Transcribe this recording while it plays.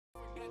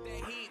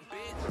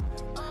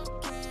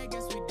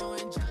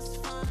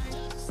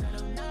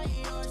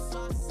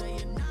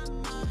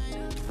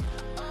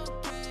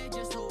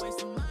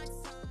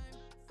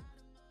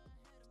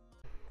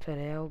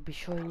be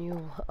showing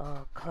you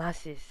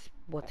classes,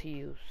 what to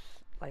use,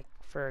 like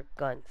for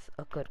guns,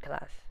 a good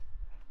class.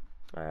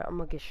 Alright, I'm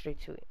gonna get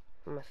straight to it.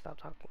 I'm gonna stop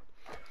talking.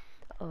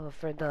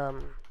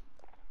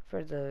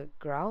 For the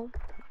growl,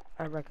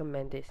 I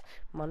recommend this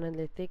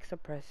monolithic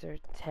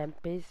suppressor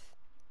Tempest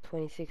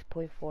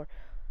 26.4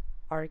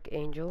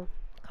 Archangel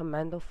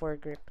Commando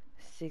foregrip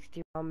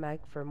 60 round mag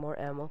for more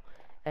ammo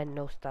and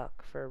no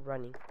stock for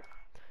running.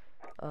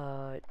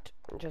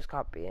 Just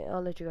copy it.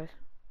 I'll let you guys.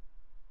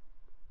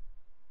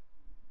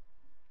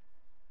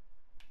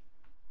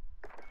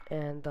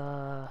 And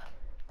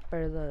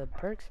for the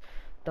perks,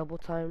 double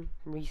time,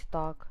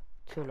 restock,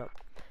 tune up,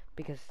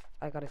 because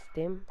I got a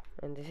stim,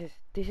 and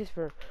this is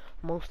for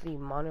mostly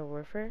Modern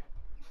Warfare,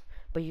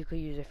 but you could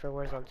use it for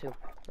Warzone too.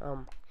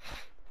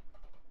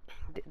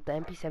 The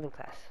MP7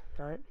 class,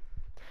 alright.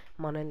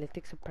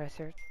 Monolithic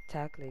suppressor,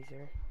 tac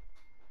laser.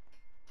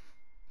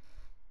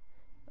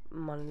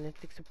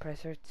 Monolithic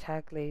suppressor,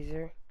 tac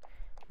laser,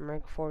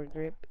 Merc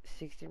foregrip,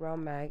 60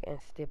 round mag, and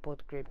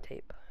stippled grip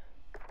tape.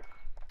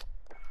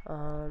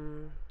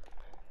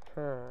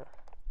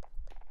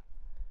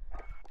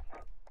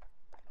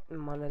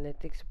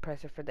 Monolithic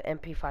suppressor for the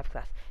MP5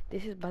 class.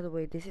 This is, by the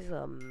way, this is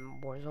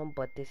Warzone,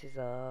 but this is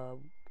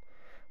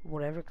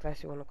whatever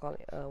class you want to call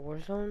it.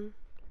 Warzone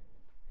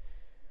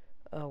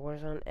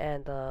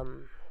and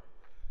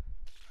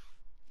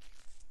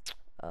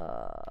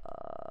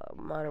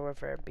Modern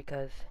Warfare,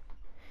 because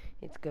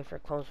it's good for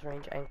close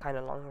range and kind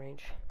of long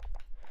range.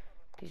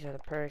 These are the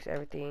perks,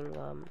 everything.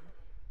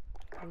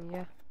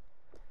 Yeah.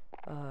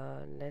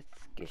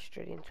 Let's get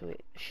straight into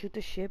it. Shoot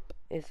the ship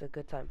is a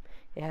good time.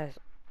 It has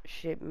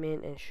ship,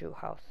 min, and shoot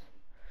house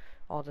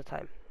all the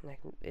time. Like,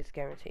 it's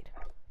guaranteed.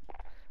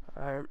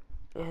 Alright,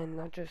 and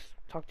I'll just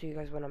talk to you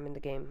guys when I'm in the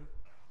game.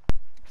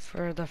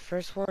 For the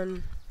first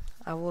one,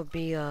 I will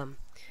be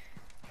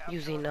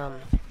using the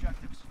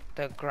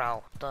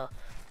growl, the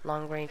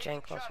long range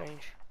and close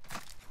range.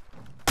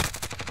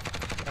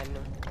 I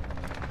know.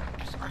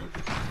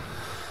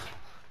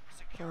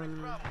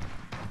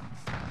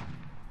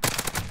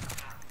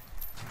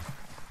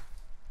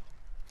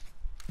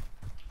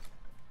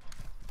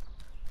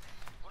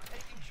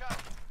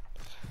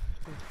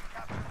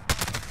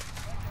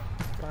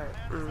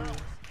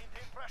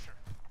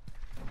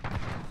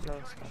 No,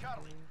 it's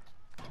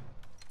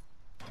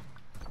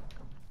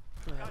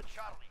not.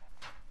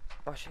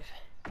 Oh shit.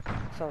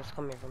 Someone's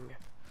coming from here.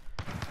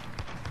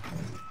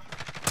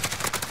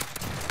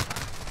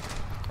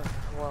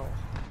 Whoa.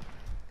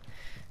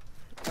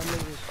 I'm gonna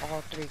use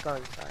all three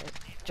guns, alright?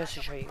 Just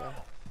to show you guys.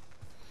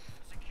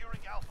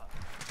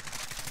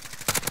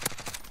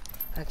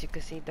 As you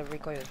can see, the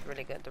recoil is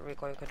really good, the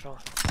recoil control.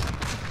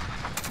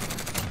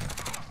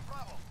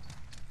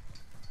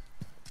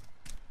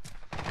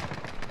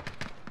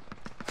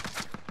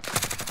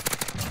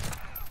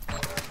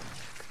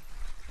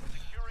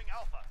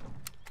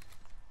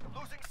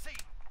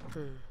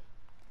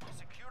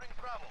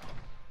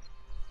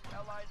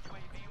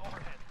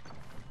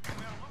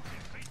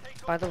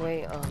 By the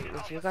way,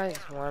 if you guys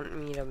want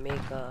me to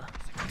make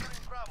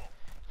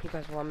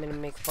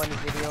funny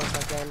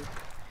videos again,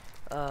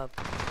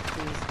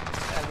 please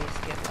at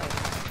least get like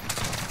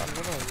a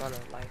little amount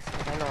of likes,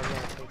 because I know I'm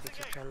not a big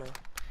YouTube channel.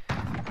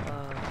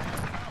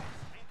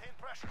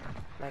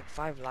 Like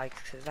 5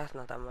 likes, because that's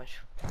not that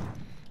much.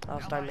 I'll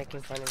start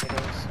making funny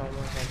videos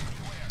almost,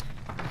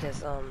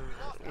 because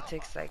it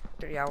takes like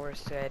 3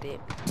 hours to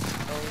edit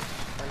those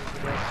funny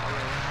videos.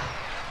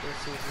 We'll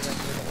see if you guys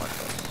really want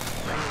those.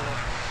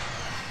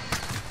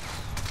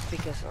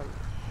 Because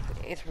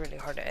it's really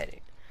hard to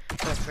edit.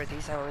 But for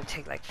these, I only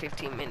take like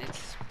 15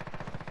 minutes.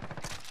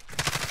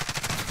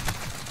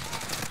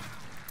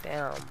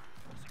 Damn. Make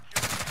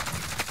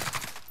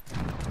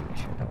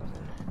sure that was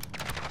in.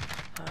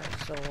 Alright,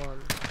 so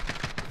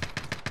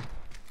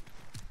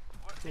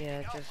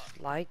yeah,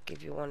 just like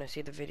if you want to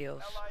see the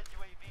videos.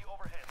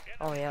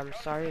 Oh yeah, I'm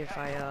sorry if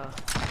I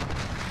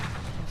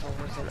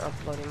wasn't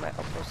uploading. My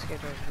upload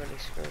schedule is really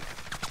screwed.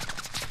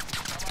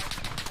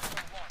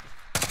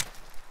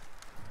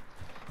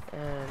 And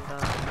I'm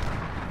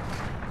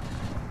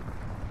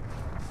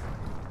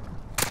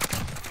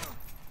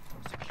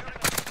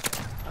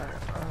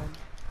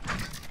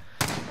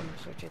gonna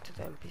switch it to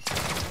the NPC.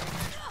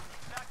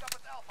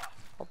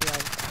 Oh,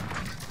 behind.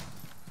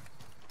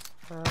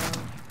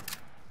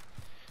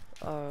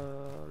 Oh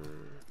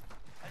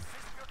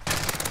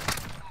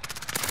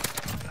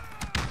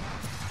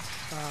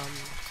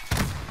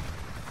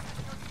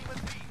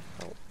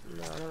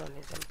no, I don't want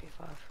his MP5.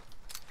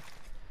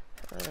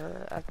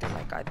 I feel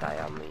like I die,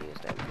 I'm gonna use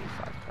the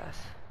MP5 class,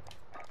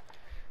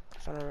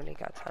 cause I don't really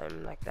got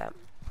time like that.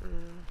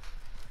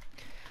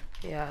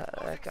 Yeah,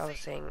 like I was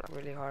saying,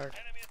 really hard.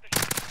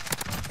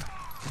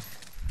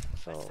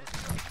 So,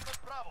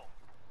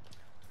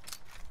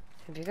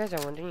 if you guys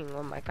are wondering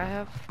what mic I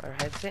have, or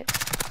headset,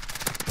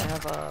 I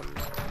have a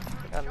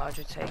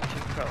Logitech G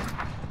Pro.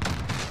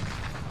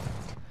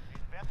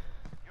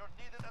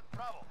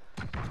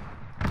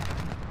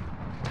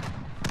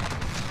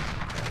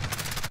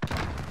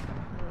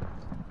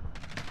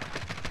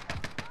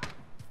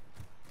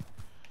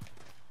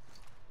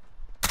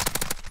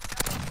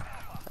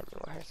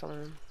 hear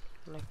someone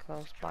like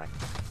close by.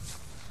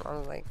 I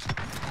was like,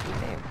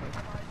 he's there.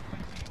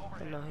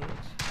 I know he is.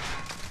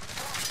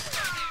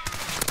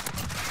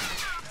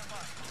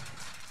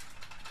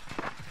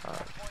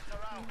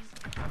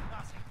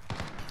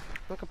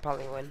 We could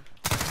probably win.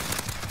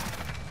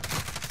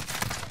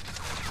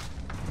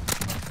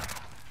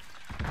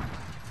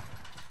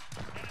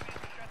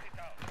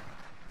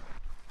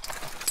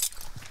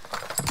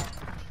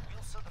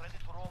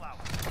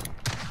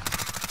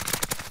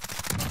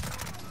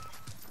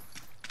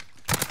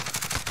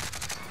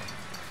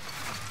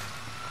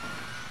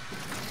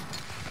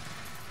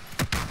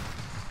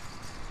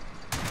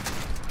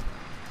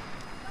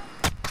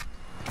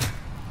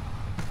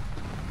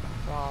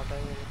 Wow, they're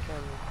gonna kill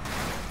me.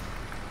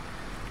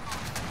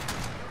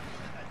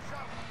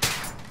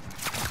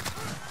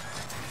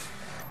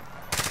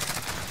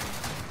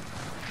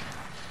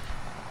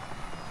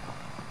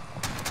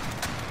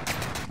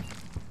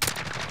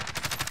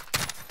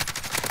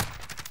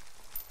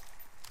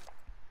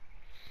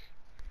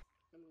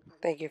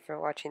 Thank you for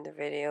watching the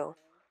video.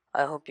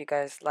 I hope you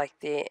guys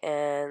liked it,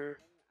 and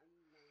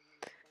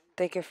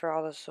thank you for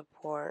all the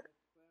support.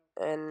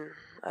 And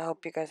I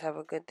hope you guys have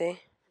a good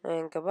day,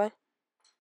 and goodbye.